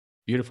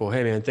Beautiful.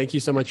 Hey, man, thank you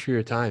so much for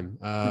your time.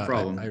 No I,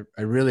 problem. I,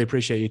 I really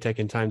appreciate you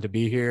taking time to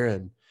be here,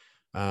 and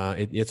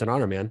it's an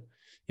honor, man.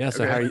 Yeah.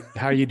 So Okay.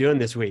 how are you doing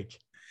this week?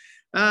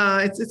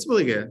 It's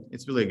really good.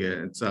 It's really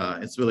good.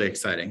 It's really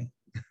exciting.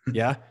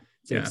 Yeah.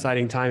 It's an Yeah.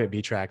 exciting time at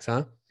btrax,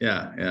 huh?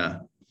 Yeah. Yeah.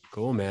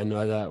 Cool, man.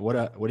 What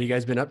have you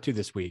guys been up to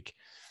this week?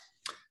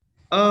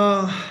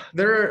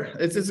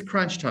 It's a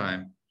crunch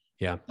time.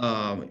 Yeah.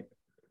 Um,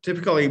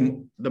 Typically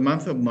the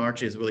month of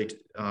March is really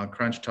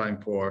crunch time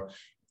for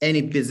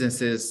any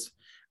businesses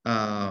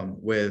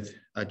with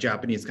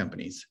Japanese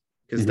companies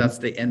because Hmm. that's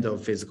the end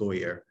of fiscal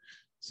year.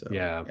 So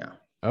Yeah. yeah.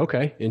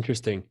 Okay.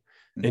 Interesting.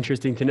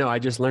 Interesting to know. I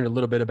just learned a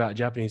little bit about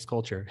Japanese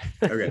culture.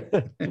 Okay.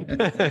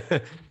 Yeah.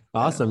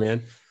 Awesome,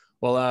 man.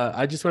 Well,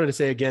 I just wanted to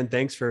say again,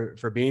 thanks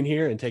for being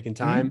here and taking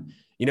time.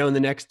 Mhm. In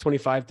the next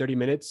 25, 30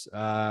 minutes,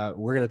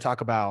 we're going to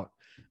talk about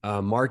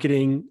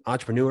marketing,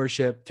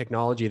 entrepreneurship,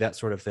 technology, that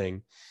sort of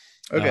thing.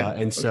 Okay.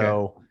 And Okay.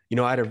 so,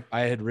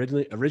 I had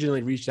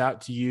originally reached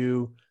out to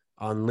you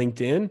on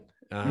LinkedIn,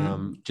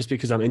 Mhm. just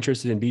because I'm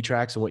interested in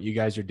btrax and what you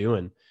guys are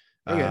doing.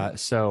 Okay.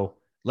 So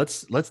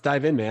let's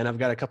dive in, man. I've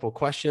got a couple of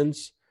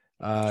questions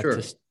Sure.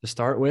 to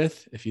start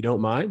with, if you don't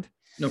mind.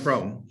 No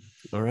problem.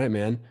 All right,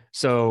 man.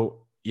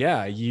 So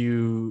yeah,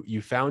 you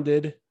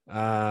founded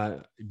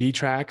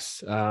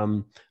btrax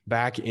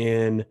back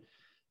in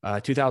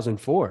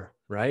 2004,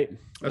 right?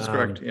 That's Um,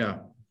 correct. Yeah.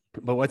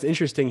 but what's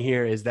interesting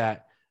here is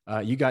that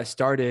you got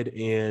started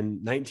in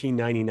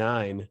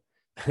 1999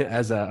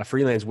 as a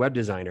freelance web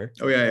designer,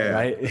 Oh yeah, yeah, yeah.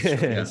 That's true.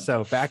 right? Yeah.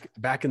 So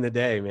back in the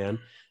day, man.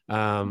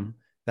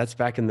 That's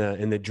back in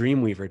the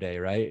Dreamweaver day,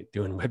 right?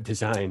 Doing web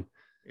design.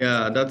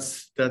 Yeah,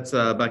 that's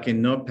back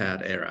in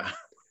Notepad era.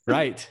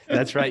 Right.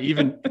 That's right.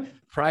 Even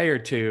prior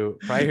to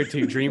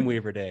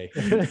Dreamweaver day.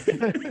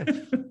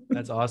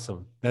 That's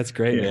awesome. That's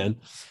great, Yeah. man.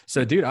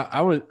 So, dude,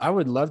 I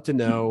would love to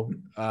know,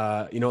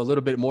 a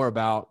little bit more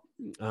about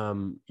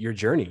your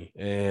journey,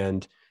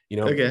 and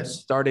Okay.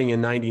 starting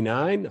in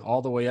 '99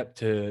 all the way up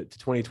to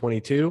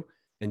 2022,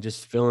 and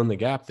just fill in the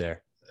gap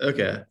there.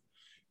 Okay.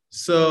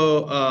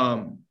 So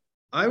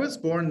I was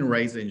born and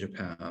raised in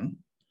Japan,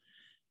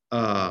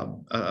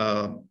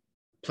 a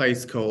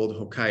place called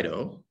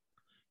Hokkaido,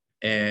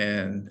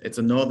 and it's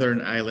a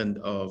northern island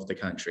of the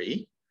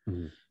country.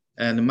 Mhm.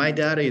 And my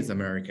dad is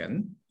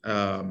American.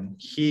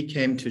 He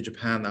came to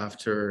Japan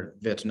after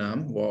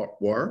Vietnam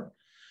War,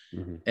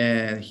 Mhm.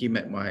 and he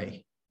met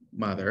my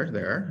mother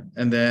there.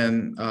 And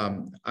then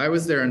I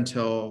was there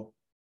until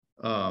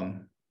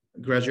um,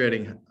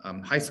 graduating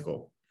high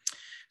school.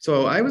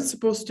 So I was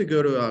supposed to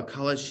go to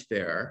college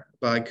there,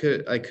 but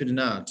I could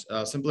not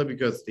simply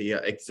because the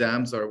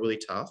exams are really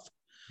tough.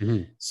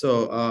 Mhm. So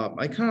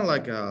I kind of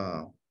like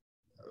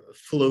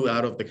flew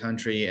out of the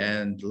country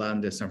and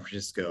landed in San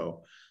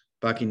Francisco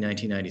back in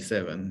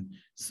 1997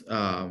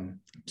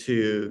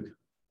 to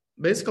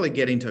basically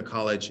get into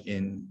college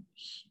in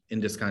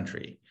this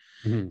country.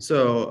 Mhm.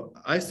 So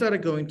I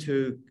started going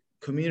to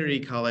community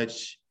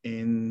college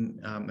in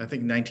I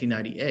think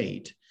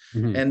 1998.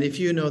 Mhm. And if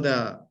you know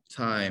that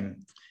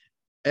time,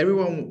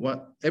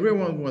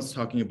 everyone was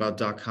talking about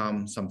dot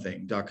com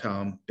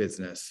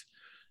business,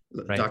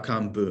 Right. dot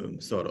com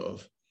boom, sort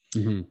of.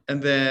 Mhm.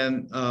 And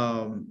then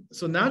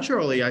so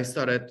naturally I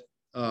started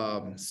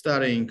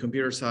studying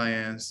computer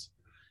science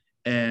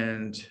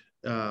and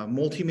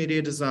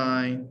multimedia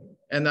design,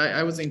 and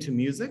I was into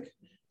music.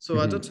 So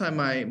at the Mhm. time,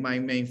 my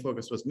main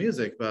focus was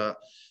music, but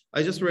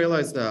I just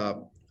realized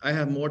I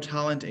have more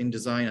talent in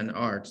design and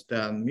art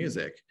than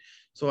music.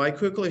 So I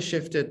quickly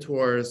shifted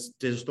towards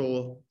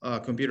digital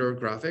computer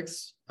graphics,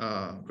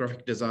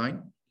 graphic design.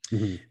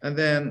 Mhm. And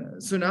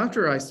then soon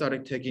after I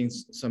started taking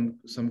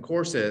some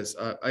courses,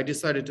 I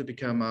decided to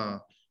become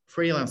a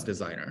freelance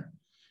designer,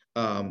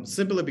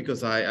 simply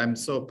because I'm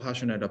so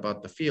passionate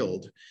about the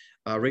field.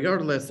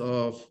 Regardless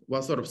of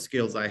what sort of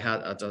skills I had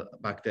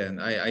back then,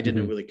 I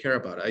didn't Mhm. really care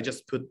about it. I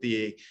just put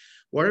the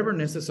whatever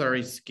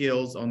necessary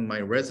skills on my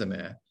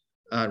resume,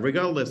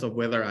 regardless of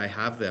whether I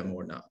have them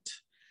or not.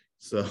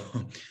 So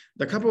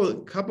the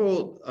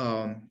couple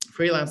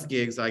freelance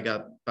gigs I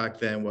got back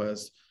then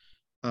was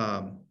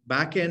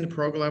backend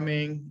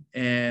programming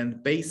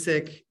and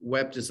basic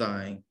web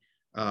design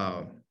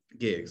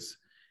gigs.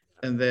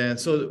 And then,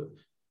 so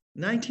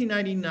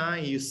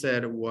 1999, you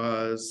said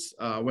was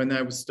when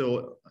I was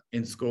still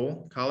in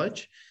school,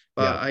 college,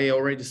 but Yeah. I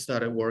already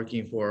started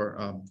working for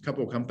a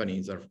couple of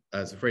companies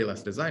as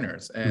freelance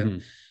designers. And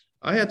Mhm.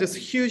 I had this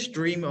huge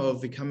dream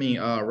of becoming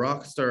a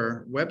rock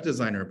star web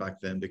designer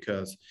back then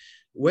because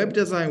web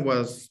design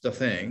was the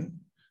thing,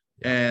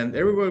 Yeah. and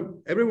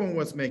everyone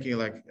was making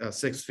like a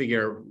six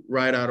figure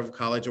right out of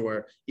college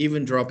or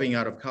even dropping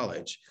out of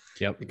college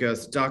Yep.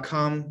 because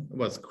 .com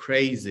was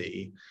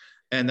crazy,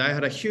 and I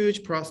had a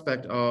huge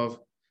prospect of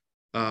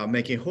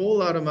making a whole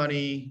lot of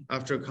money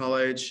after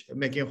college,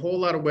 making a whole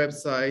lot of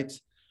websites.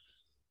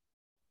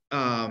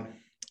 Um,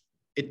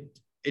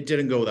 it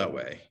didn't go that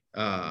way.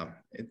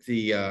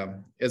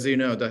 The As you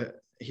know, the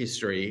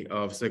history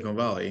of Silicon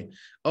Valley,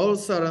 all of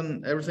a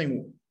sudden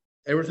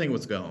everything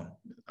was gone.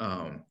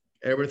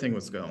 Everything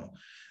was gone.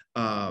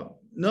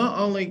 Not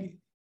only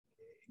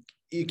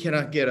you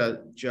cannot get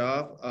a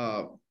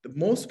job.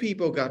 Most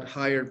people got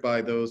hired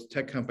by those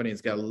tech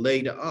companies got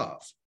laid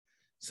off.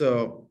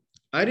 So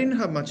I didn't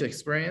have much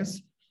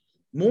experience.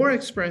 More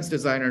experienced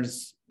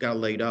designers got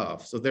laid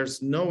off. So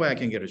there's no way I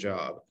can get a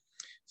job.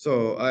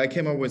 So I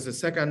came up with the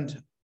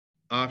second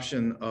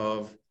option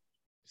of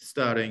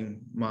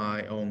starting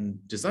my own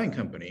design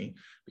company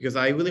because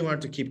I really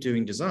wanted to keep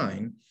doing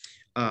design.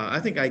 I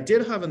think I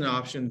did have an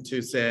option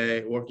to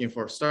say working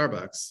for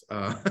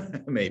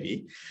Starbucks,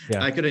 maybe.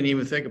 Yeah. I couldn't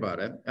even think about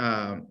it.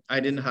 I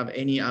didn't have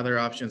any other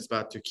options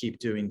but to keep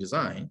doing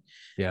design.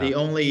 Yeah. The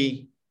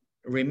only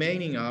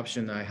remaining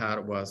option I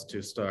had was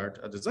to start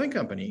a design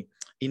company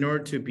in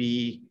order to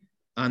be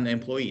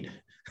unemployed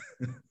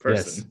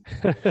person.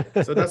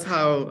 Yes. So that's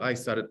how I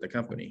started the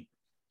company.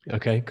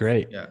 Okay,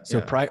 great. Yeah. So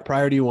Yeah.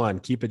 priority one,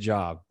 keep a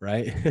job,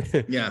 right?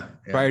 Yeah.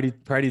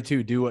 Priority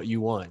two, do what you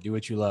want, do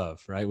what you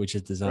love, right? Which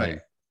is design.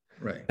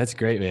 Right. That's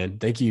great, man.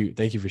 Thank you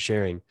for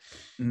sharing.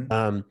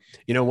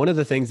 Mm-hmm. One of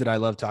the things that I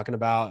love talking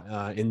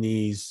about in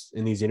these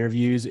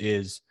interviews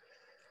is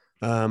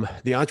the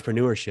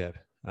entrepreneurship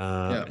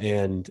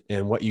and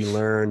what you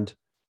learned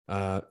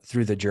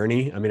through the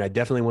journey. I mean, I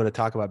definitely want to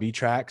talk about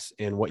btrax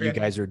and what you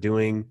guys are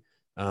doing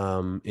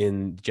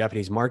in the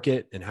Japanese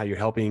market and how you're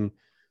helping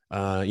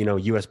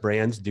US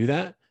brands do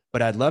that.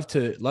 But I'd love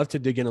to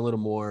dig in a little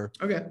more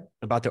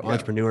about the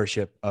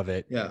entrepreneurship of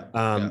it.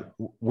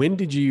 When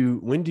did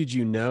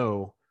you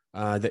know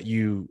that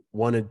you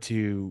wanted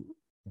to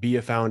be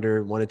a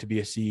founder, wanted to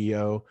be a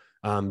CEO?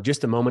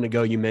 Just a moment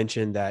ago, you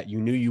mentioned that you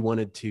knew you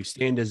wanted to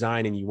stay in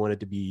design and you wanted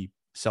to be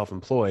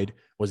self-employed.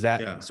 Was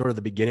that sort of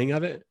the beginning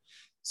of it?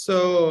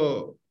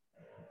 So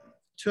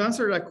to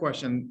answer that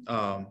question,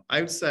 I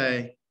would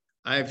say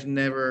I've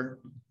never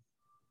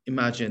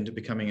imagined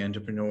becoming an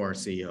entrepreneur or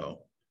CEO.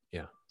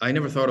 Yeah. I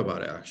never thought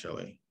about it,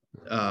 actually.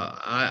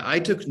 I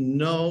took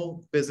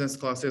no business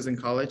classes in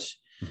college,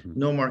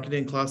 no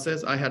marketing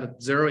classes. I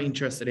had zero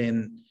interest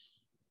in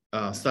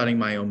starting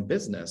my own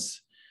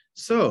business.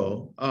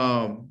 So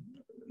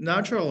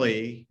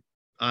naturally,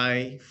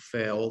 I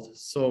failed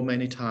so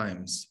many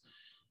times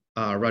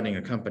running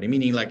a company,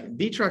 meaning like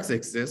btrax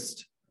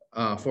exists,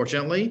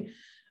 fortunately.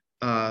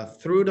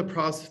 Through the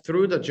process,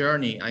 through the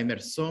journey, I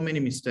made so many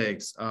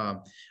mistakes.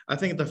 I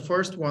think the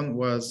first one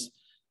was,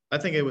 I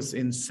think it was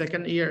in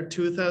second year,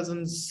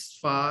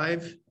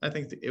 2005. I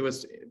think it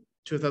was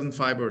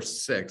 2005 or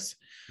six.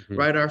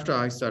 Right after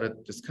I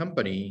started this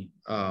company,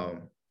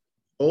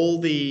 all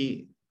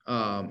the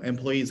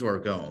employees were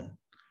gone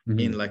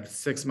in like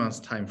 6 months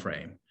time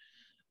frame.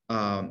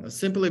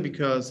 Simply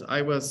because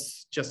I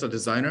was just a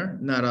designer,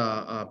 not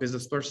a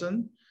business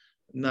person,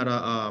 not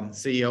a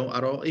CEO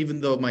at all.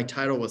 Even though my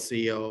title was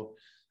CEO,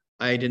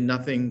 I did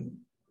nothing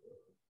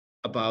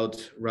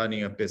about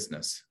running a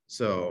business.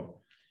 So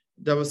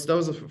that was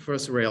the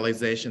first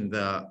realization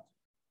that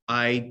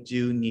I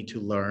do need to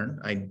learn.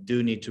 I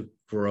do need to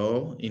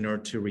grow in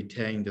order to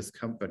retain this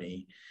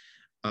company,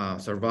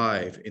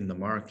 survive in the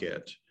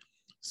market.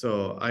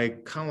 So I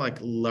kind of like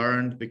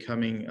learned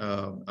becoming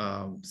a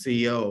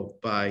CEO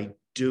by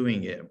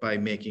doing it, by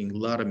making a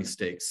lot of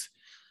mistakes.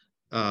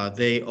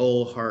 They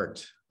all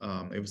hurt.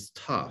 It was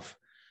tough,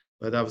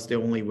 but that was the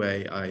only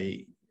way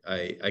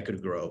I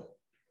could grow.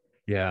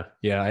 Yeah.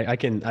 I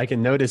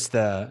can notice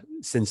the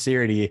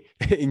sincerity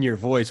in your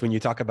voice when you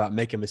talk about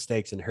making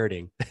mistakes and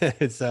hurting.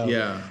 So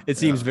it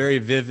seems very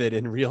vivid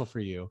and real for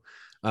you.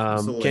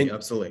 Absolutely.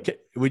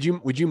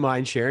 Would you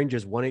mind sharing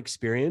just one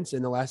experience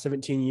in the last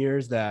 17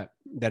 years that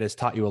has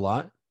taught you a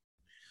lot?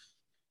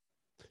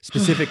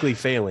 Specifically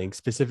failing.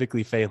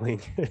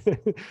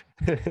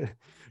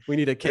 We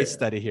need a case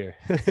study here.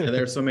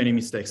 There are so many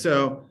mistakes.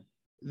 So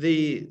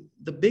the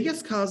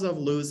biggest cause of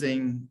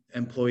losing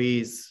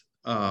employees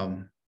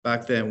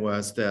back then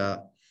was I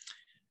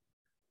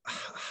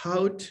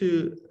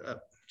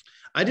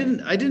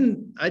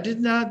did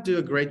not do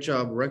a great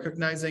job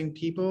recognizing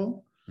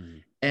people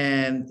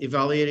and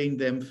evaluating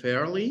them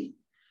fairly.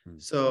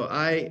 So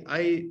I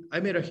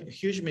made a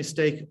huge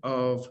mistake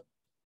of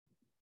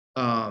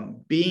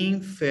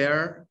being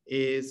fair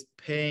is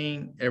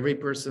paying every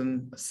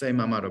person the same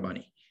amount of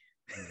money,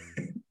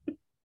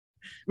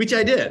 which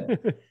I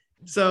did.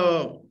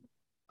 So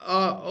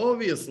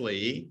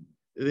obviously,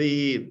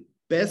 the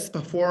best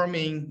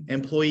performing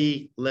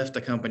employee left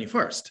the company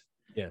first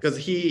because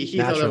he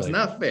thought that was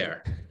not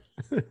fair.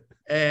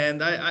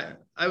 And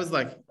I was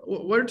like,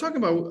 what are you talking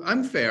about?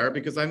 I'm fair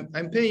because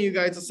I'm paying you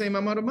guys the same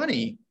amount of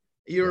money.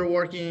 You're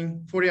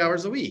working 40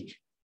 hours a week.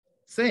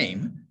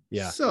 Same.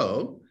 Yeah.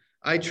 So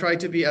I try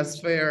to be as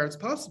fair as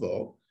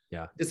possible.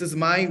 Yeah. This is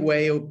my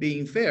way of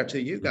being fair to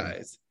you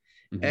guys.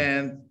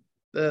 And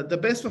the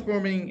best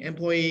performing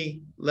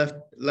employee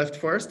left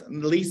first,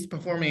 and the least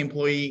performing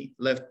employee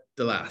left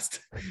the last,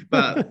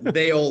 but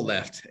they all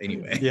left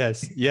anyway.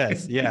 Yes.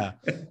 Yeah,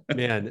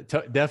 man,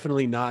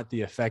 definitely not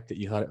the effect that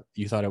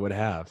you thought it would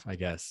have, I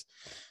guess.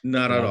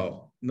 Not at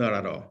all.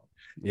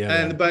 Yeah.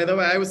 And by the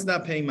way, I was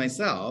not paying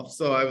myself,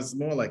 so I was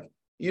more like,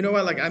 you know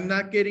what, like I'm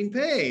not getting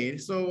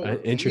paid, so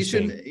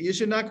you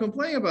should not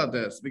complain about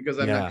this because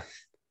I'm not.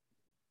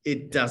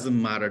 it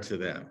doesn't matter to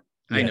them.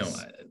 Yes. I know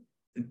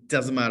it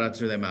doesn't matter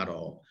to them at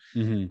all.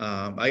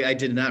 Mm-hmm. I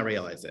did not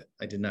realize it.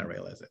 I did not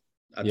realize it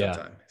at that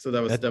time. So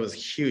that was a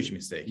huge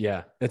mistake.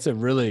 Yeah, that's a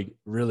really,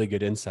 really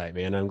good insight,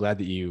 man. I'm glad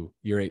that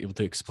you're able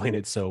to explain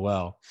it so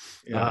well.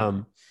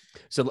 Yeah.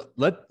 So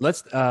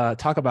let's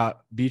talk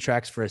about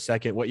btrax for a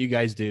second. What you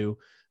guys do.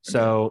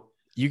 So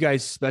you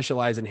guys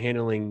specialize in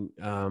handling,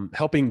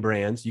 helping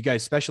brands. You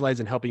guys specialize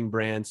in helping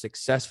brands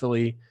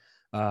successfully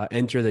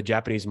enter the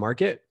Japanese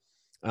market.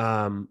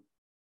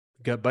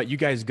 But you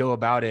guys go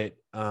about it.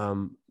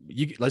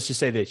 Let's just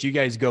say this: you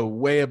guys go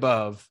way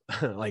above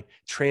like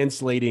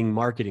translating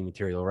marketing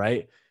material,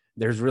 right?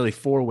 There's really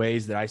 4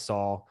 ways that I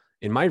saw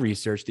in my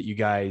research that you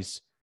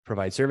guys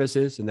provide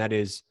services, and that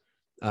is,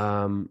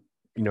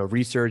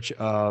 research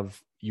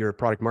of your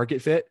product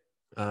market fit,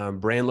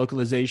 brand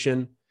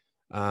localization,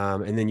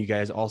 and then you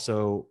guys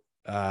also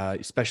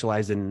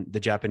specialize in the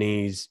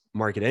Japanese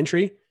market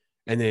entry,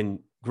 and then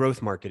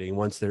growth marketing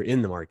once they're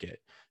in the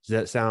market. Does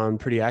that sound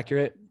pretty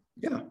accurate?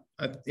 Yeah,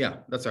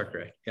 that's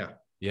accurate.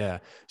 Yeah.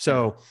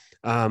 So,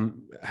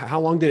 how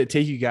long did it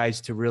take you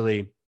guys to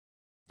really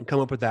come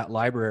up with that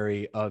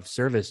library of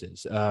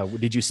services?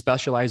 Did you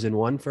specialize in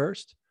one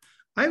first?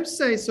 I would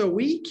say so.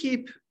 We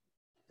keep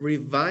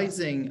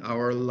revising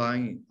our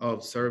line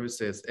of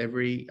services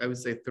every, I would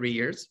say, 3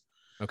 years.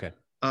 Okay.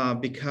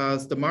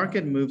 Because the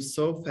market moves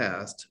so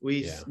fast,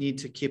 we need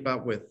to keep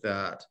up with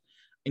that.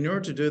 In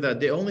order to do that,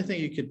 the only thing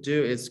you could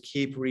do is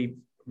keep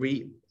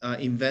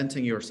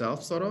inventing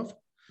yourself, sort of.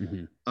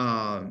 Mm-hmm.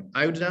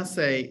 I would not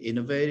say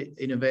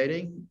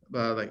innovating,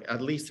 but like at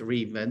least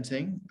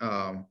reinventing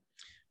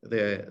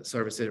the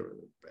services.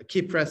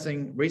 Keep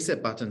pressing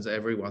reset buttons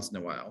every once in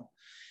a while.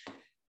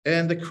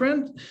 And the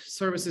current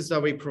services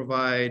that we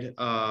provide,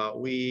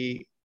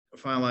 we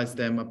finalized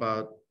them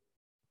about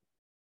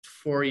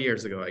 4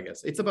 years ago, I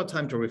guess. It's about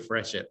time to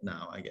refresh it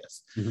now, I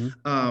guess.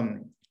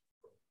 Mm-hmm.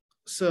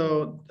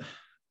 So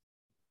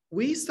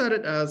we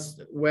started as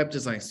web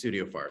design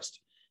studio first.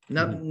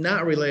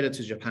 Not related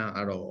to Japan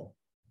at all,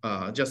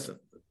 just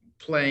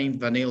plain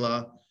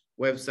vanilla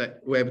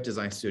web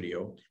design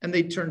studio. And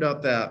they turned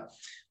out that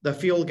the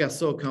field got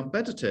so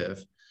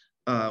competitive.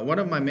 One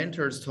of my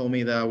mentors told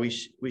me that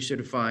we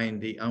should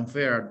find the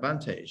unfair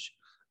advantage.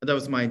 That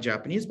was my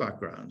Japanese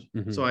background.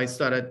 Mm-hmm. So I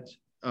started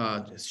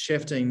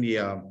shifting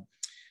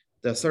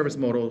the service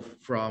model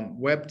from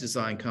web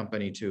design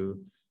company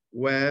to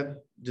web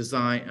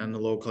design and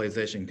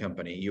localization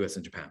company, US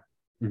and Japan.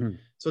 Mm-hmm.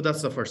 So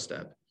that's the first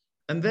step.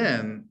 And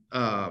then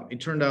it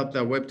turned out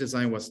that web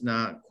design was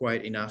not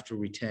quite enough to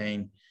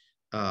retain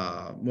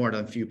more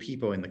than a few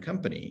people in the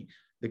company,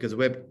 because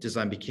web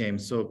design became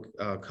so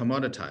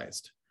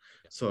commoditized,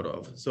 sort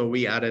of. So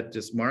we added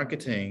this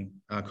marketing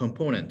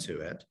component to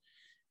it.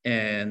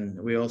 And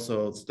we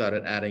also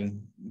started adding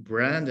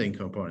branding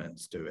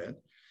components to it.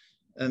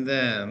 And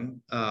then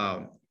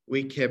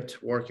we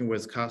kept working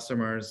with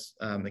customers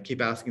and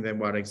keep asking them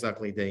what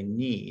exactly they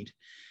need.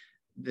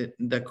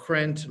 The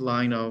current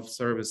line of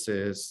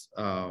services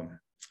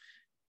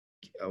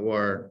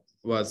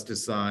was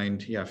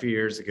designed a few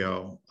years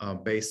ago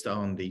based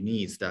on the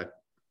needs that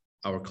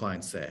our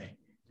clients say.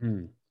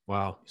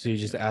 Wow. So you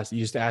just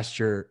asked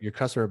your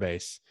customer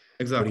base,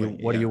 exactly,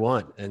 what do you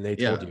want? And they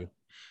told you.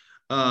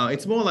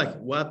 It's more like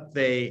what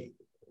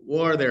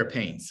are their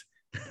pains.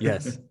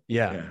 Yes.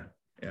 Yeah.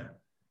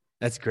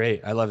 That's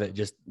great. I love it.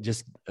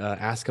 Just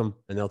ask them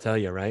and they'll tell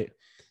you, right?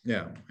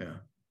 Yeah.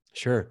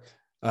 Sure.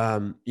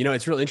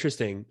 It's real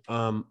interesting.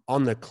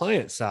 On the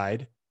client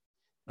side,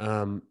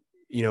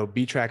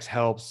 btrax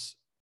helps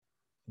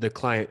the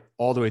client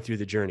all the way through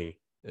the journey.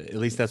 At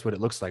least that's what it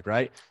looks like,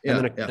 right?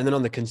 And then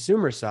on the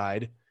consumer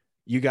side,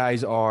 you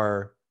guys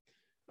are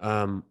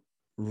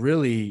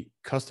really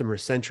customer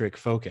centric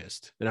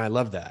focused. And I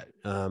love that.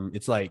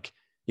 It's like,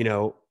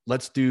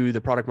 let's do the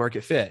product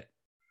market fit,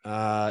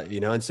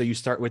 and so you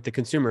start with the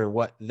consumer and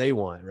what they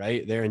want,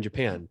 right? They're in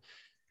Japan.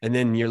 And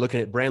then you're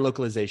looking at brand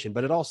localization,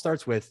 but it all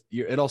starts with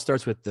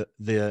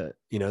the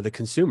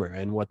consumer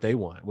and what they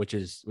want, which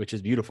is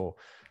beautiful.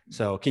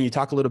 So can you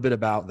talk a little bit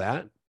about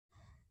that?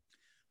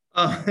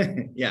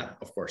 Yeah,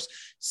 of course.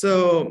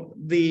 So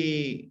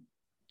the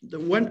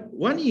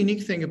one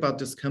unique thing about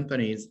this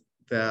company is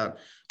that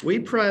we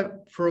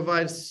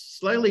provide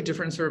slightly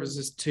different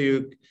services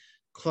to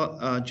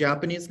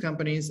Japanese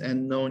companies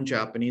and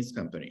non-Japanese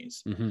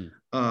companies.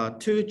 Mm-hmm.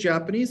 To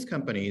Japanese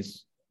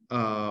companies,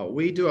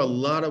 we do a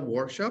lot of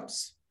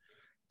workshops,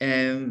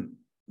 and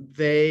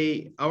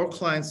our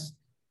clients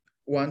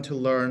want to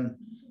learn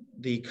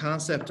the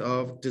concept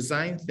of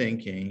design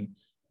thinking,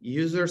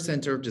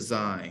 user-centered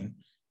design,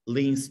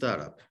 lean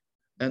startup.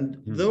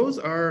 And those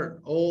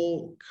are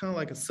all kind of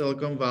like a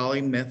Silicon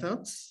Valley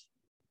methods,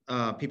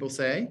 people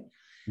say.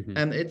 Mm-hmm.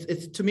 And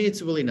it's to me,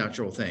 it's a really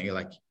natural thing.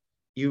 Like,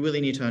 you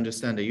really need to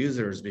understand the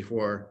users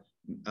before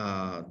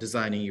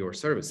designing your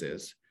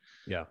services.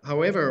 Yeah.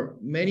 However,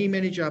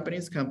 many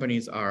Japanese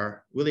companies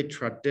are really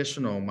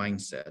traditional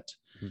mindset.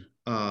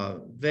 Mm-hmm.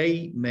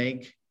 They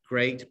make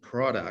great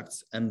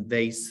products and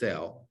they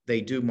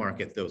do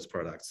market those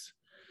products.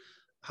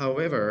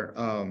 however,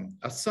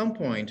 at some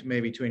point,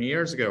 maybe 20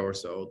 years ago or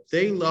so,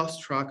 they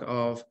lost track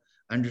of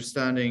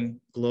understanding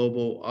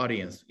global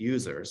audience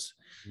users.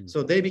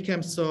 So they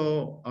became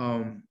so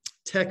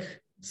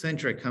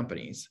tech-centric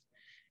companies.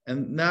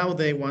 And now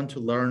they want to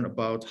learn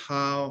about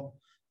how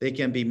they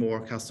can be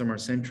more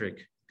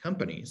customer-centric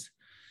companies.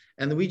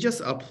 And we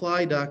just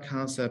apply that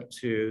concept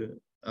to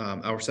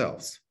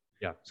ourselves.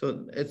 Yeah.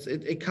 So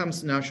it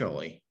comes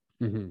naturally.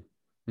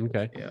 Mm-hmm.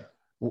 Okay. Yeah.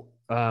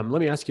 Let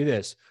me ask you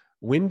this.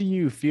 When do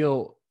you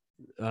feel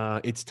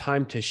it's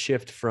time to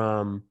shift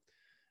from,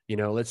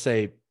 let's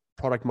say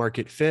product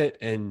market fit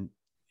and,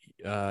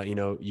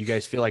 you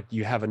guys feel like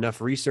you have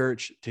enough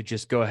research to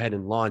just go ahead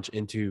and launch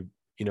into,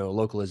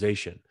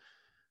 localization?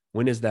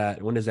 When does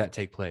that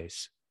take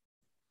place?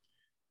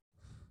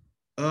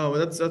 Oh,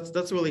 that's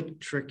a really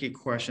tricky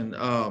question.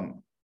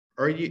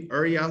 Are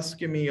you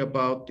asking me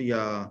about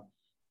the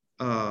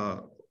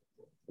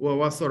well,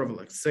 what sort of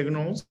like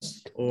signals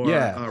or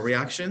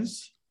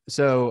reactions?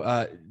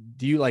 So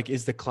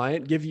does the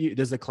client give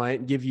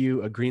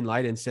you a green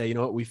light and say,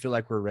 we feel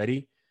like we're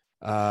ready?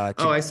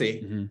 I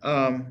see.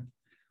 Mm-hmm.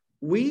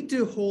 We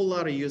do a whole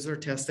lot of user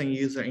testing,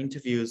 user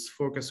interviews,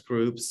 focus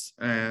groups,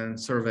 and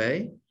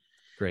survey.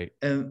 Great.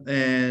 And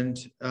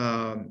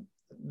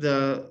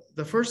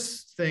the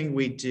first thing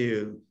we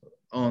do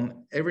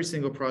on every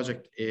single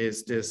project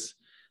is this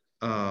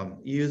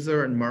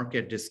user and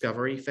market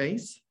discovery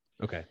phase.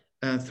 Okay.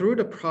 And through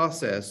the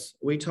process,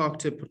 we talk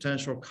to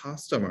potential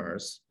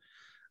customers,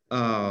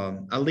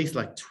 at least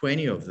like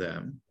 20 of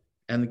them,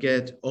 and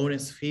get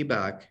honest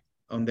feedback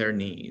on their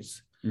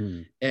needs.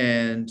 Mm.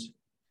 And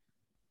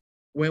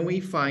when we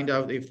find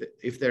out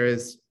if there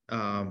is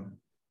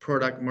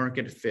product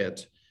market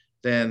fit,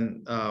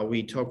 then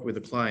we talk with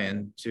the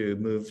client to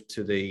move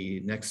to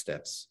the next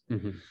steps.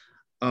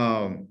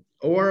 Mm-hmm.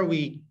 Or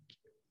we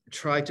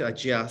try to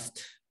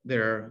adjust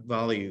their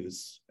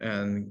values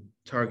and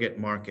target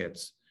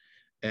markets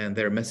and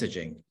their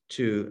messaging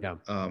to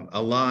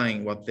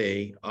align what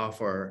they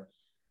offer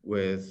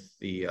with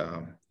the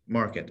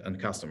market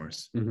and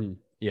customers. Mm-hmm.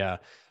 Yeah,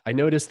 I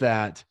noticed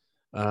that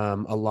a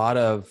lot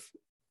of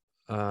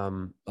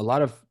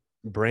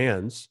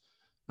brands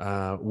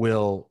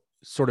will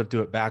sort of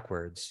do it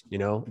backwards.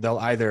 They'll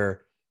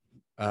either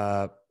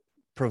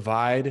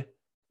provide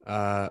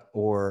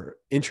or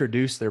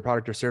introduce their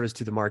product or service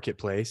to the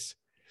marketplace,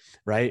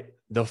 right?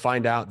 They'll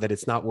find out that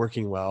it's not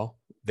working well.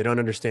 They don't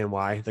understand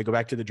why. They go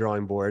back to the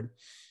drawing board,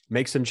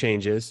 make some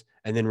changes,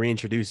 and then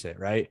reintroduce it,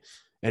 right?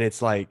 And it's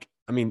like,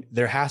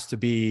 there has to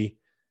be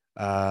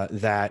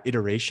that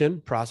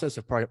iteration process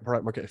of product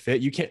market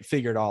fit. You can't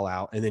figure it all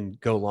out and then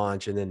go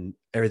launch and then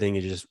everything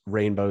is just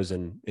rainbows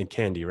and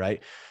candy,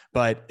 right?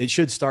 But it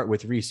should start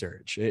with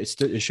research.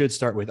 It should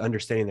start with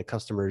understanding the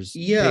customer's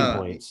pain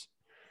points.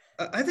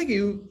 I think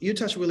you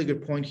touched a really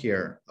good point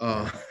here.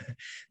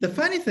 The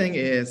funny thing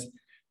is,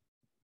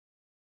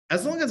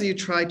 as long as you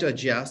try to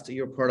adjust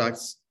your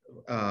products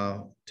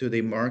to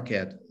the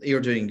market, you're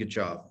doing a good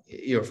job.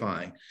 You're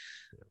fine.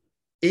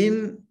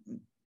 In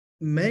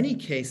many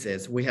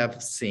cases, we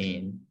have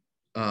seen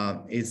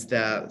is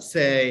that,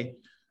 say,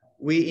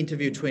 we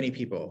interview 20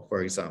 people,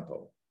 for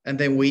example, and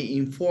then we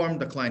inform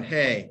the client,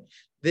 hey,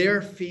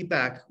 their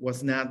feedback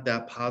was not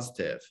that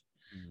positive.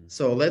 Mm-hmm.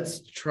 So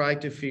let's try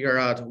to figure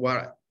out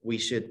what we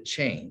should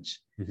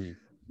change.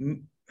 Mm-hmm.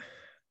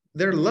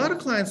 There are a lot of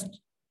clients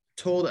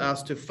told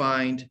us to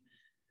find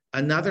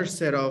another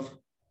set of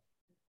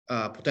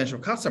potential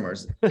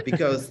customers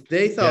because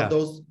they thought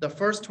the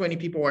first 20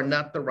 people are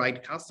not the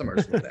right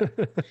customers for them.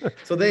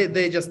 So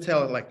they just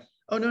tell like,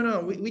 oh, no,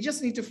 we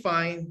just need to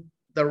find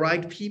the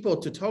right people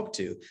to talk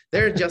to.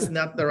 They're just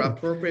not the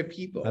appropriate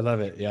people. I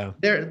love it. Yeah.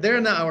 They're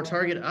not our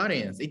target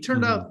audience. It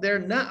turned out they're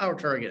not our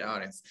target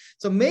audience.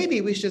 So maybe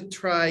we should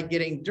try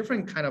getting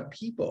different kind of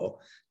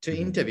people to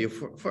interview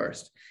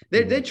first.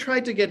 They try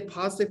to get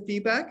positive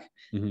feedback.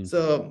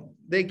 So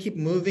they keep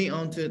moving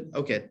on to,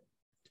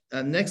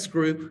 next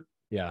group.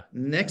 Yeah.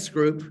 Next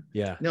group.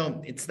 Yeah.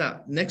 No, it's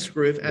not next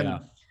group. And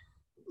a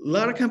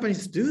lot of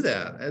companies do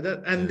that.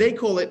 And they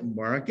call it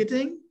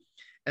marketing.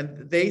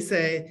 And they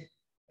say,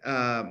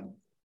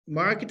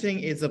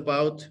 marketing is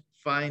about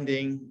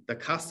finding the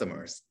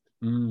customers.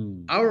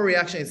 Our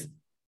reaction is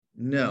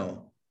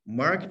no.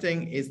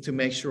 Marketing is to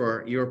make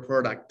sure your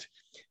product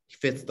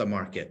fits the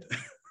market.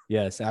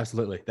 Yes,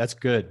 absolutely. That's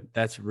good.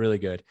 That's really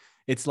good.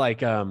 It's like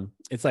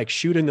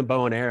shooting the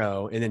bow and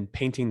arrow and then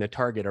painting the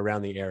target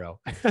around the arrow.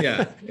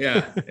 Yeah.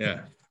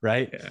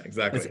 Right? Yeah,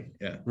 exactly.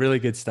 Really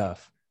good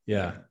stuff.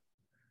 Yeah.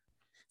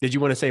 Did you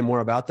want to say more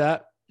about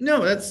that?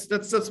 No,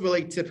 that's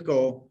really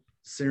typical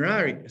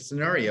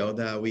scenario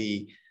that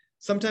we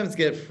sometimes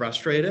get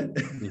frustrated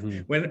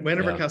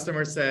whenever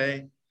customers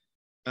say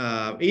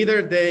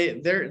either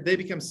they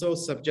become so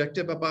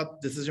subjective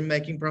about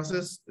decision-making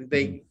process.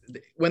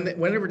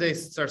 Whenever they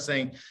start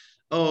saying,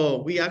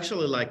 oh, we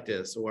actually like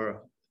this,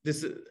 or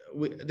this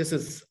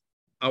is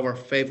our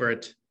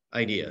favorite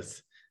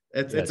ideas,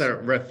 it's a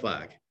red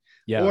flag.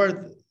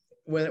 Or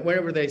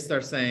whenever they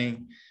start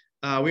saying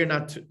we're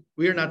not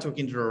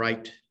talking to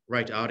the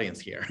right audience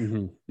here.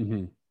 Mm-hmm,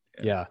 mm-hmm.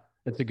 Yeah,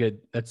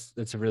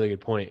 that's a really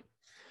good point.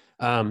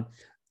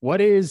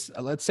 What is,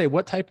 let's say,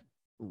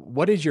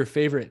 what is your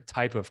favorite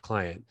type of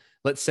client?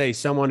 Let's say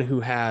someone who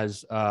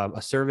has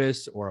a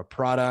service or a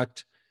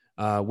product,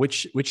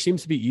 which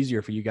seems to be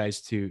easier for you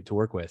guys to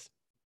work with.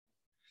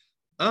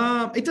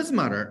 It doesn't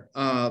matter.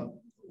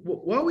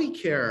 What we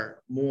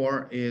care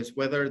more is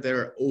whether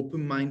they're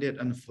open-minded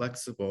and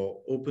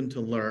flexible, open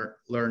to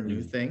learn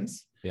new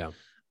things. Yeah.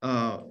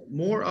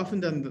 More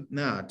often than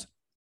not,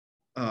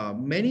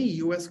 many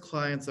US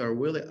clients are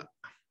really,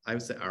 I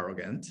would say,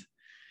 arrogant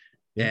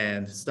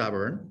and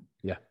stubborn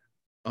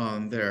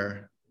on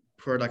their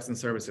products and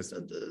services,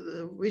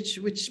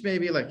 which may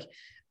be like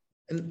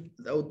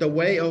the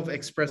way of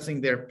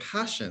expressing their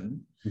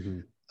passion.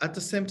 At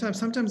the same time,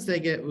 sometimes they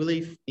get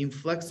really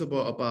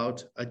inflexible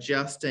about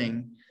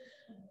adjusting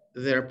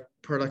their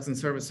products and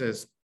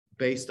services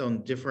based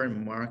on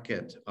different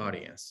market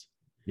audience.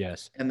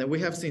 Yes. And then we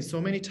have seen so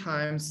many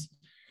times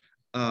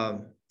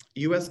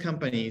US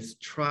companies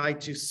try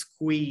to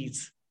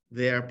squeeze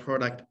their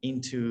product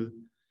into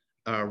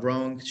a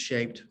wrong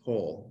shaped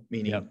hole,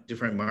 meaning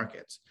different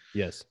markets.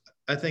 Yes.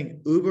 I think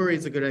Uber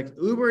is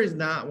Uber is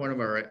not one of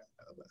our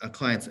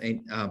clients,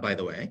 by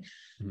the way.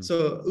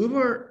 So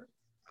Uber,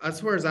 as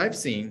far as I've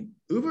seen,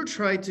 Uber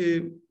tried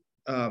to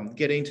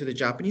get into the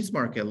Japanese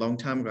market a long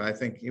time ago. I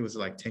think it was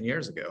like 10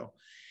 years ago,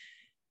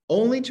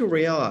 only to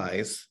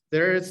realize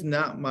there is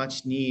not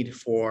much need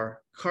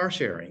for car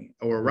sharing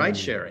or ride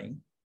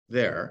sharing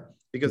there,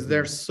 because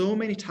there's so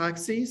many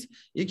taxis.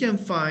 You can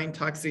find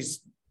taxis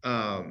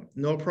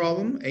no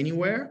problem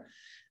anywhere.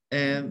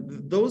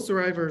 And those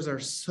drivers are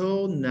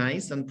so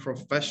nice and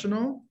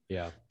professional.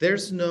 Yeah.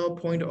 There's no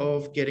point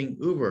of getting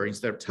Uber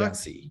instead of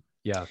taxi.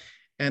 Yeah.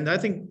 And I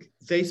think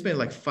they spent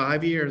like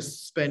 5 years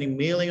spending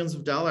millions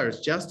of dollars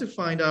just to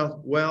find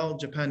out, well,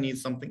 Japan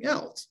needs something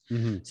else.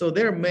 So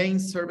their main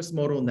service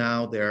model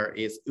now there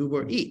is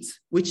Uber Eats,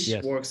 which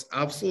works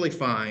absolutely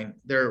fine.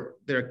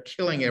 They're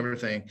killing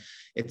everything.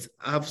 It's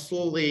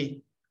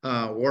absolutely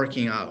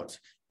working out.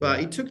 But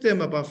it took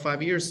them about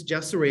 5 years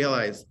just to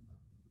realize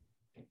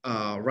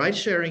ride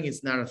sharing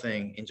is not a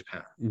thing in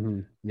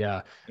Japan.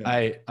 Yeah.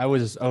 I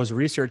was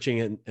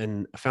researching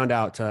and found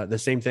out the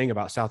same thing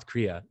about South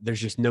Korea. There's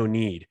just no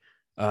need.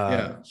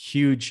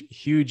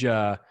 Huge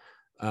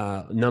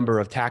number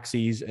of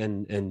taxis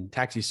and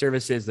taxi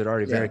services that are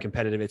already very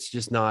competitive. It's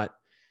just not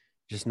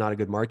a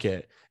good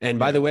market. And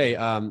by the way,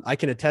 I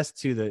can attest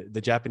to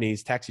the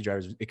Japanese taxi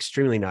drivers,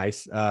 extremely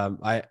nice.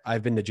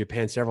 I've been to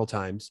Japan several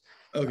times.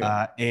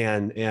 Okay.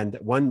 And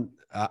one,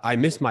 I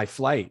missed my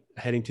flight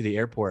heading to the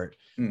airport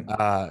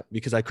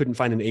because I couldn't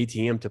find an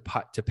ATM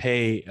to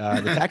pay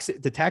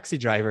the taxi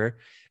driver.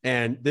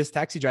 And this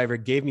taxi driver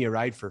gave me a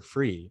ride for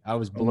free. I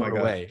was blown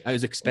away. It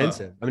was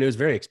expensive. Wow. I mean, it was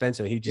very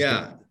expensive. He just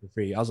gave it for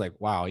free. I was like,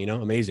 wow,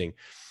 amazing.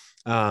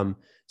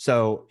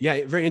 So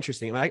yeah, very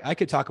interesting. I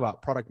could talk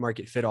about product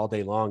market fit all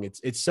day long.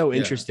 It's so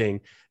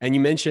interesting. And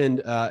you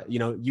mentioned,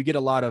 you get a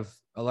lot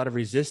of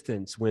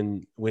resistance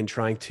when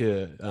trying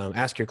to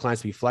ask your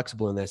clients to be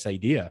flexible in this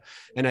idea.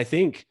 And I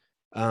think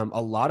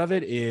a lot of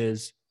it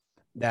is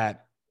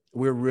that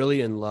we're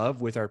really in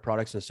love with our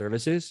products and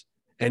services,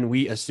 and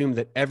we assume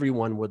that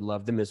everyone would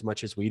love them as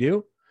much as we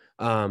do.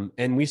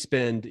 And we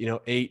spend,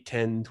 8,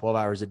 10, 12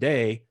 hours a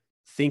day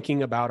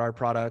thinking about our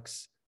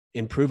products,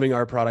 improving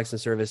our products and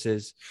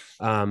services.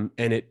 And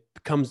it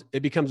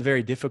becomes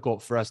very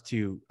difficult for us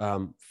to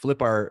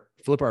flip our,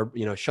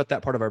 shut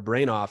that part of our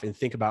brain off and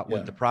think about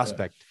what the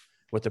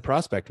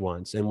prospect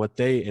wants and what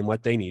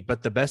they need.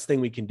 But the best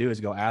thing we can do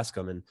is go ask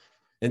them.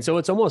 And so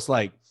it's almost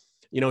like,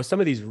 some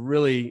of these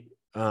really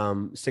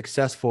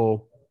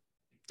successful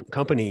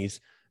companies,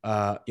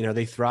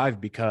 they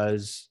thrive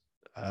because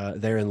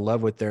they're in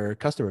love with their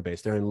customer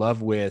base. They're in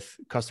love with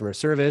customer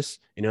service,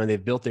 and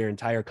they've built their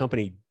entire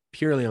company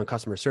purely on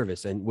customer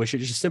service, and which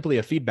is just simply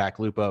a feedback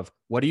loop of,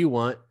 what do you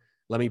want?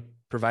 Let me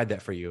provide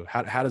that for you.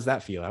 How does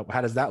that feel?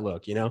 How does that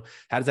look?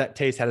 How does that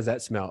taste? How does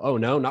that smell? Oh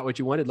no, not what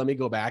you wanted. Let me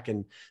go back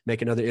and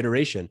make another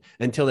iteration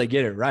until they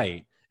get it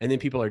right. And then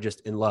people are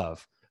just in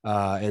love.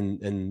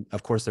 And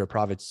of course their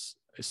profits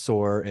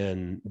soar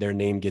and their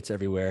name gets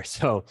everywhere.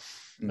 So,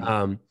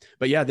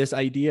 but yeah, this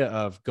idea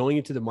of going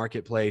into the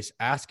marketplace,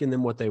 asking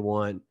them what they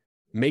want,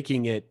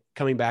 making it,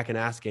 coming back and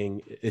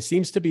asking, it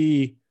seems to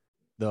be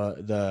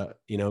the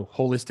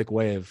holistic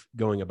way of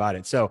going about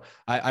it. So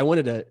I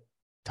wanted to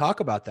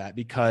talk about that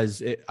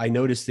because I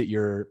noticed that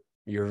your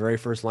very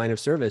first line of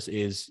service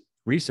is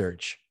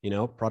research,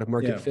 product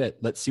market fit.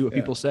 Let's see what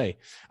people say.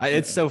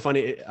 It's so funny.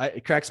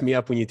 It cracks me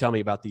up when you tell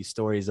me about these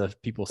stories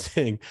of people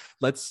saying,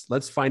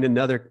 let's find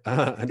another,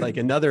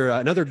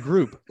 another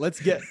group. Let's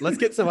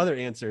get some other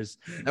answers.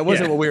 That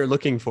wasn't what we were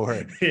looking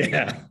for.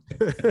 Yeah.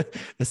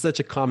 It's such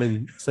a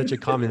common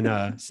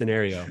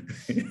scenario.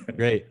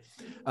 Great.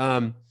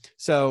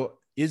 So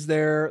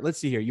let's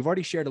see here. You've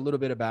already shared a little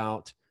bit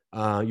about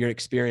your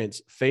experience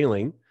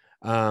failing.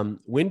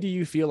 When do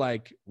you feel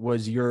like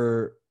was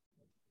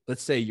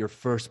let's say your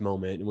first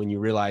moment when you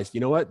realized,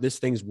 this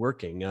thing's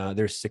working,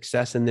 there's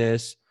success in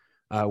this.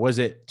 Was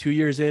it 2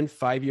 years in,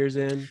 5 years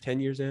in, 10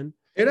 years in?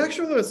 It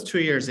actually was 2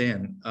 years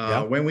in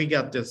Yeah. when we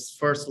got this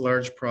first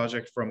large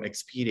project from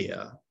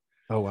Expedia.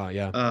 Oh, wow.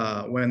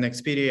 Yeah. When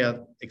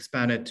Expedia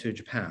expanded to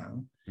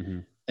Japan. Mm-hmm.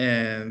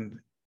 And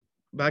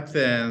back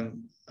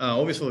then,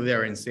 obviously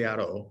they're in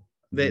Seattle.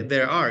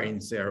 They are in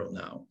Seattle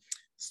now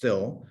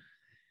still.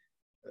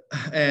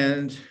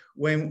 And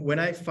when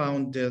I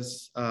found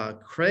this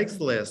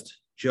Craigslist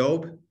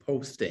job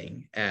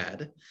posting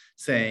ad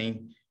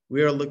saying,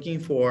 we are looking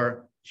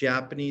for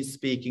Japanese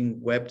speaking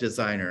web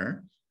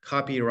designer,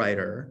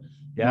 copywriter,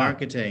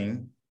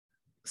 marketing,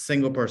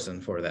 single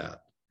person for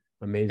that.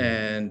 Amazing.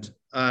 And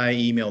I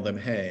emailed them,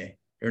 hey,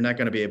 you're not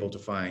going to be able to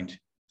find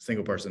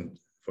single person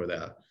for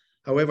that.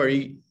 However,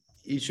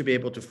 you should be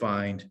able to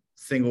find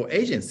single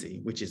agency,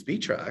 which is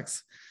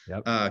btrax,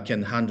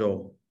 can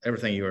handle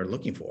everything you are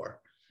looking for.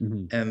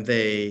 Mm-hmm. And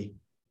they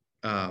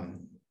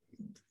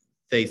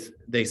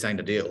signed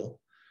a deal.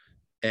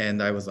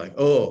 And I was like,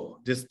 oh,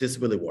 this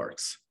really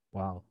works.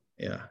 Wow.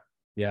 Yeah.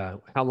 Yeah.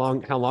 How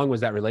long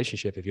was that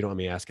relationship, if you don't mind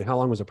me asking? How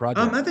long was the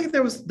project? I think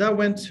that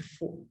went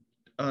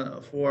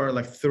for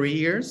like 3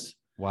 years.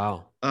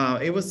 Wow.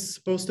 It was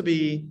supposed to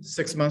be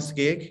 6 months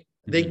gig.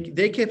 Mm-hmm.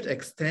 They kept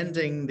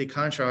extending the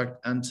contract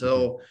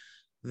until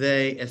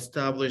they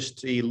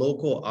established a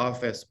local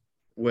office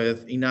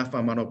with enough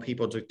amount of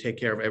people to take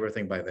care of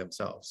everything by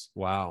themselves.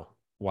 Wow.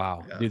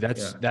 Yeah. Dude,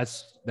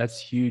 that's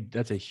huge.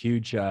 That's a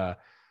huge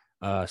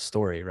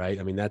story, right?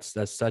 I mean, that's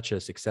such a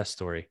success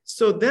story.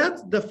 So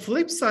that's the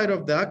flip side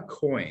of that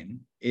coin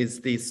is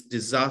this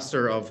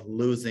disaster of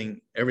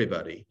losing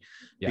everybody,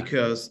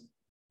 because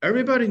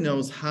everybody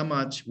knows how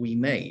much we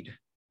made,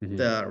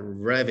 the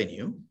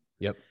revenue.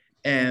 Yep.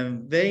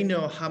 And they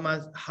know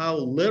how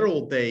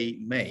little they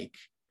make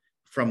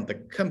from the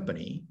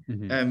company,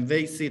 and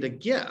they see the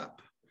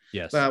gap.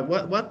 Yes. But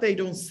what they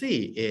don't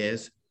see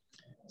is,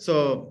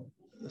 so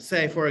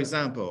say, for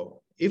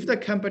example, if the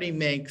company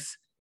makes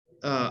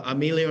 $1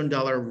 million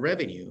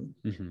revenue,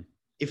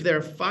 if there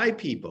are 5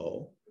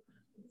 people,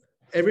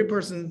 every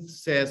person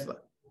says,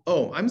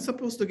 oh, I'm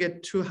supposed to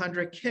get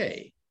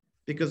 $200K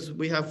because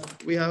we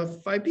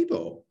have 5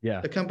 people.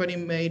 Yeah. The company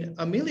made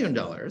 $1 million.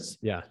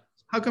 Yeah.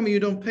 How come you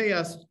don't pay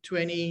us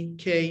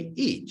 $20K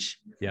each?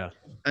 Yeah.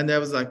 And I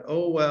was like,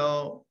 oh,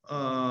 well,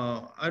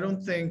 I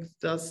don't think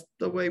that's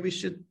the way we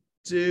should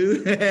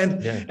do.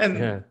 and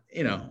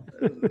you know,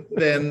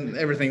 then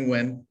everything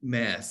went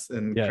mess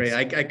and crazy.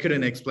 I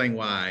couldn't explain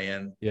why.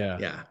 And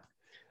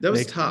that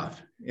was tough.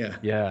 Yeah.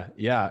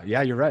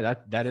 You're right.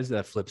 That is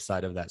the flip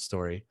side of that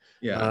story.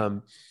 Yeah.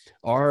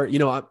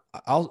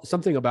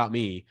 Something about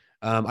me.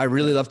 I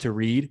really love to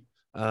read.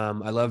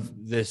 I love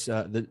this,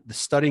 the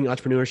studying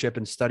entrepreneurship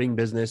and studying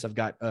business. I've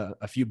got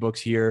a few books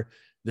here.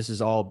 This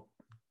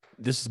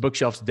is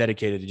bookshelves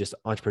dedicated to just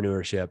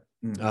entrepreneurship.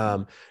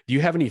 Do you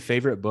have any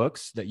favorite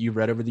books that you've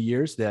read over the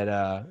years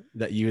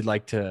that you would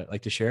like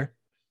to share?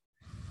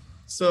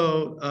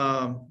 So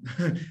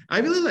I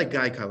really like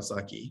Guy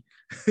Kawasaki.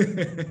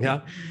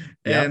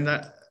 And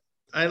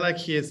I like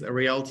his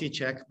Reality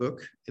Check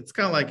book. It's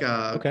kind of like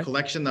a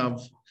collection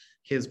of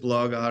his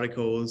blog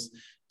articles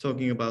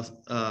talking about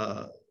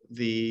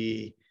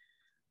the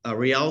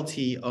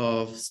reality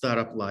of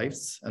startup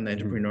lives and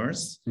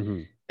entrepreneurs.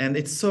 And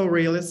it's so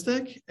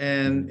realistic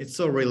and it's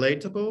so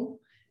relatable.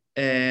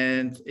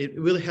 And it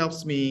really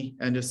helps me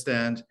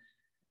understand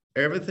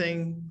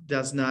everything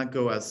does not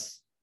go as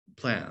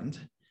planned,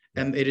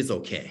 and it is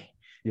okay.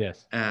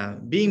 Yes.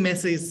 Being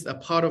messy is a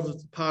part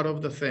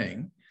of the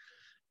thing.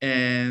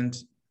 And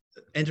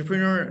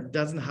entrepreneur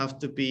doesn't have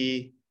to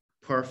be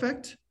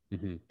perfect.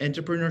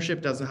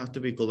 Entrepreneurship doesn't have to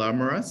be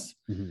glamorous.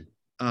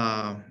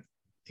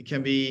 It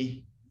can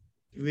be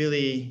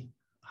really,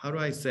 how do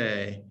I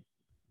say,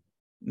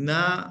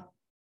 not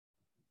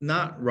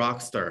rock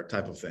star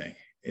type of thing.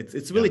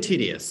 It's really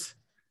tedious.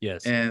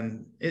 Yes.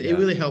 And it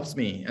really helps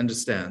me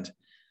understand.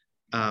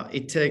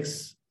 It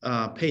takes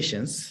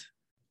patience,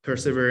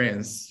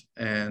 perseverance,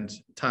 and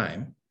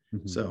time.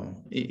 So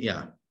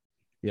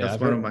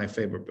that's one of my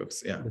favorite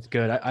books. Yeah. That's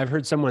good. I've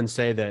heard someone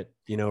say that,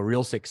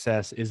 real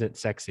success isn't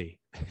sexy.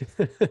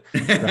 Right?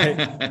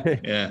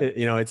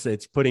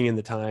 It's putting in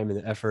the time and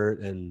the effort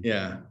and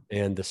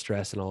the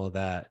stress and all of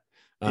that.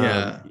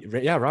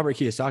 Robert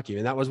Kiyosaki.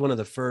 And that was one of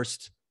the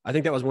first, I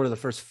think that was one of the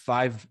first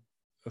five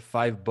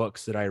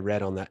books that I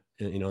read on that,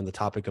 on the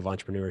topic of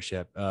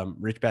entrepreneurship.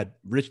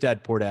 Rich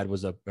Dad, Poor Dad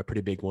was a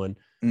pretty big one.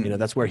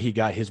 That's where he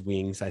got his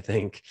wings. I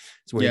think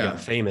it's where he got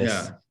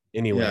famous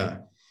anyway.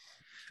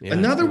 Yeah,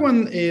 another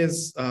one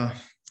is, I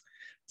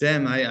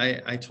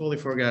totally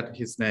forgot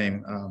his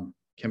name.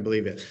 Can't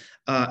believe it.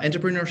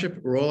 Entrepreneurship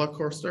Roller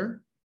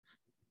Coaster.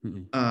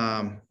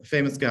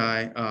 Famous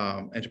guy,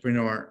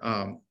 entrepreneur.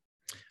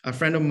 A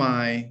friend of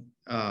mine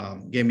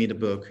gave me the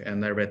book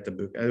and I read the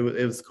book.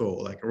 It was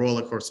cool, like a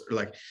roller coaster.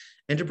 Like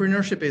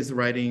entrepreneurship is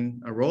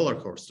riding a roller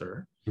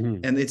coaster,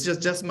 and it's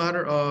just a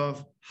matter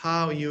of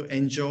how you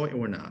enjoy it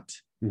or not.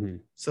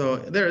 So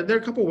there are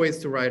a couple ways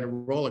to ride a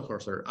roller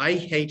coaster. I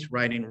hate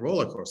riding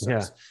roller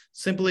coasters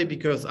simply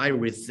because I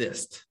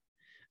resist.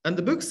 And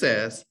the book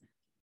says,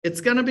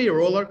 it's going to be a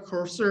roller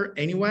coaster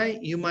anyway.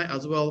 You might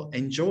as well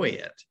enjoy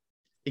it.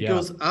 It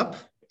goes up,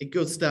 it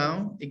goes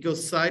down, it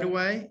goes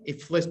sideways,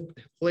 it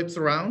flips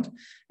around.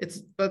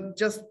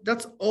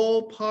 That's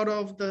all part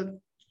of the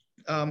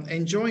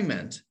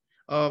enjoyment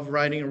of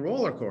riding a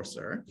roller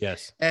coaster.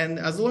 Yes. And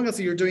as long as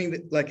you're doing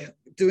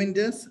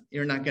this,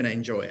 you're not going to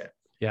enjoy it.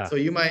 Yeah. So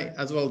you might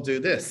as well do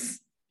this.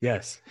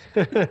 Yes.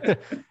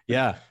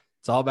 Yeah.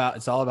 It's all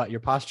about your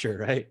posture,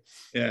 right?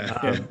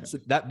 Yeah. So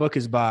that book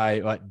is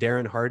by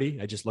Darren Hardy.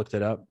 I just looked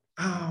it up.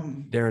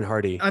 Darren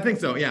Hardy. I think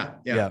so.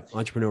 Yeah.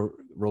 Entrepreneur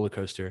Roller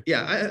Coaster.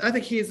 Yeah. I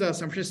think he's a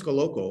San Francisco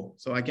local,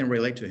 so I can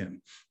relate to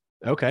him.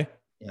 Okay.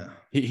 Yeah.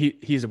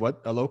 He's a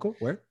local?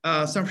 Where?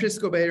 San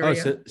Francisco Bay Area. Oh,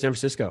 San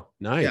Francisco.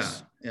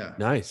 Nice. Yeah.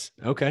 Nice.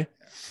 Okay.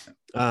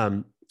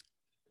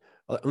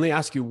 Let me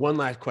ask you one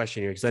last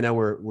question here, because I know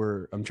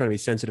I'm trying to be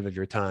sensitive of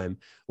your time.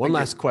 One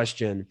last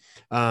question.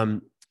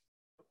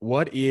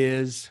 What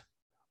is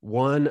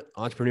one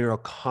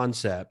entrepreneurial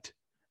concept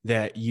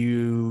that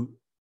you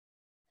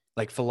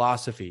like,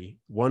 philosophy,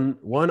 one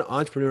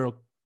entrepreneurial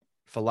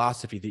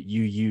philosophy that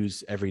you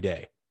use every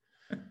day?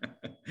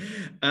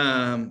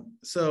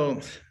 So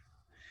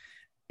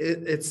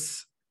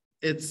it's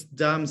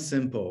dumb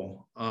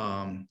simple.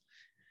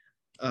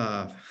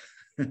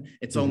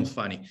 It's almost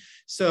funny.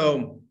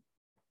 So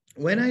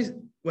when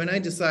I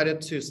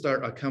decided to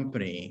start a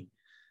company,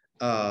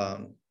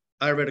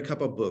 I read a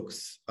couple of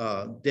books,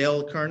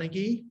 Dale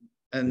Carnegie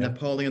and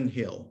Napoleon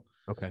Hill.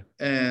 Okay.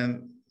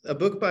 And a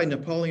book by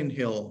Napoleon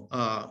Hill,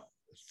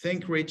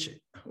 Think Rich,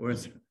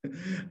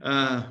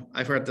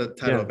 I forgot the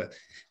title of it.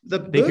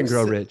 Think and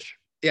Grow Rich.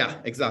 Yeah,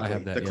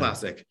 exactly. The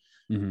classic.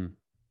 Mm-hmm.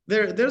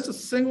 There's a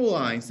single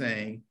line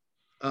saying,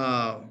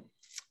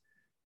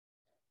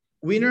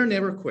 winner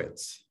never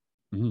quits,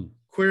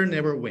 quitter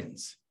never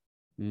wins.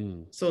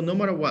 So no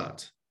matter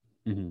what,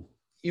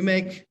 you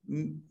make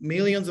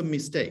millions of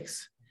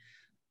mistakes.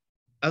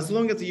 As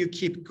long as you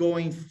keep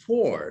going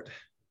forward,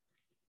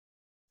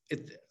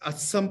 at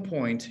some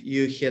point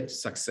you hit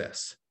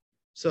success.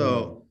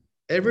 So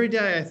every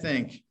day I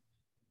think,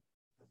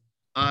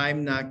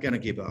 I'm not going to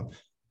give up.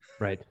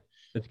 Right.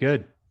 That's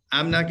good.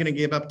 I'm not going to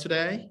give up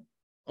today,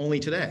 only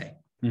today.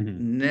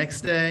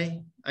 Next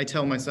day, I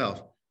tell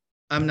myself,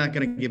 I'm not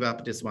going to give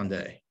up this one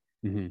day.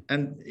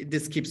 And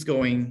this keeps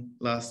going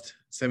last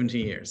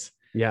 17 years.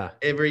 Yeah.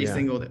 Every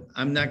single day.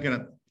 I'm not going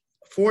to,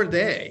 for a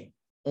day,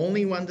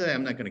 only one day,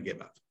 I'm not going to give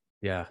up.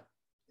 Yeah.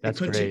 That's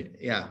great.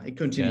 Yeah. It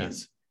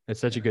continues. That's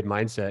such a good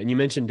mindset. And you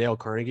mentioned Dale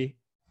Carnegie.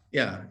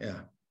 Yeah.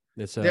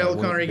 Dale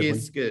Carnegie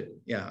is good.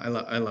 Yeah. I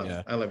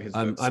love his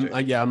books.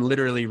 I'm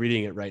literally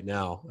reading it right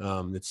now.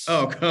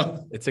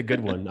 Cool. It's a good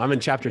one. I'm in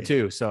chapter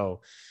 2.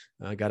 So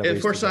I got to.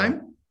 First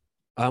time?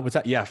 What's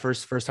that? Yeah.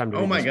 First time.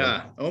 Oh my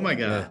God.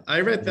 Yeah.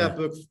 I read that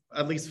book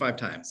at least 5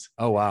 times.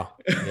 Oh, wow.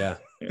 Yeah.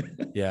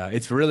 Yeah.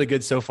 It's really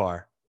good so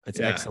far. It's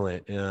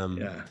excellent.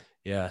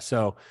 Yeah.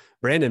 So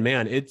Brandon,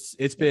 man,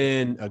 it's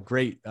been a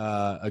great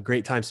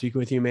time speaking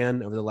with you,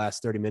 man, over the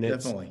last 30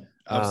 minutes. Definitely.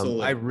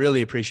 Absolutely. I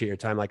really appreciate your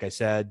time. Like I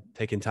said,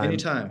 taking time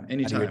anytime out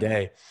of your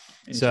day.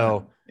 Anytime.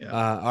 So,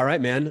 all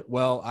right, man.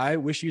 Well, I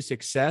wish you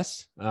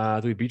success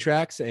through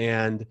btrax,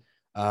 and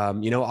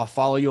I'll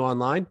follow you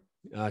online.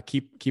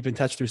 Keep in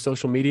touch through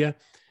social media.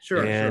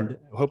 Sure. And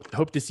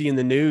hope to see you in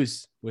the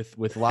news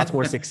with lots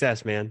more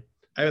success, man.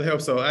 I would hope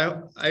so.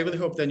 I really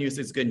hope the news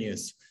is good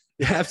news.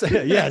 Yeah,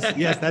 absolutely.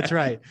 Yes, that's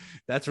right.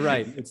 That's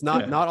right. It's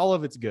not all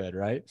of it's good,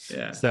 right?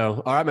 Yeah.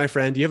 So, all right, my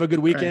friend, you have a good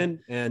weekend,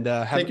 and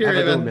have a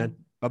good one, man.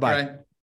 Bye-bye.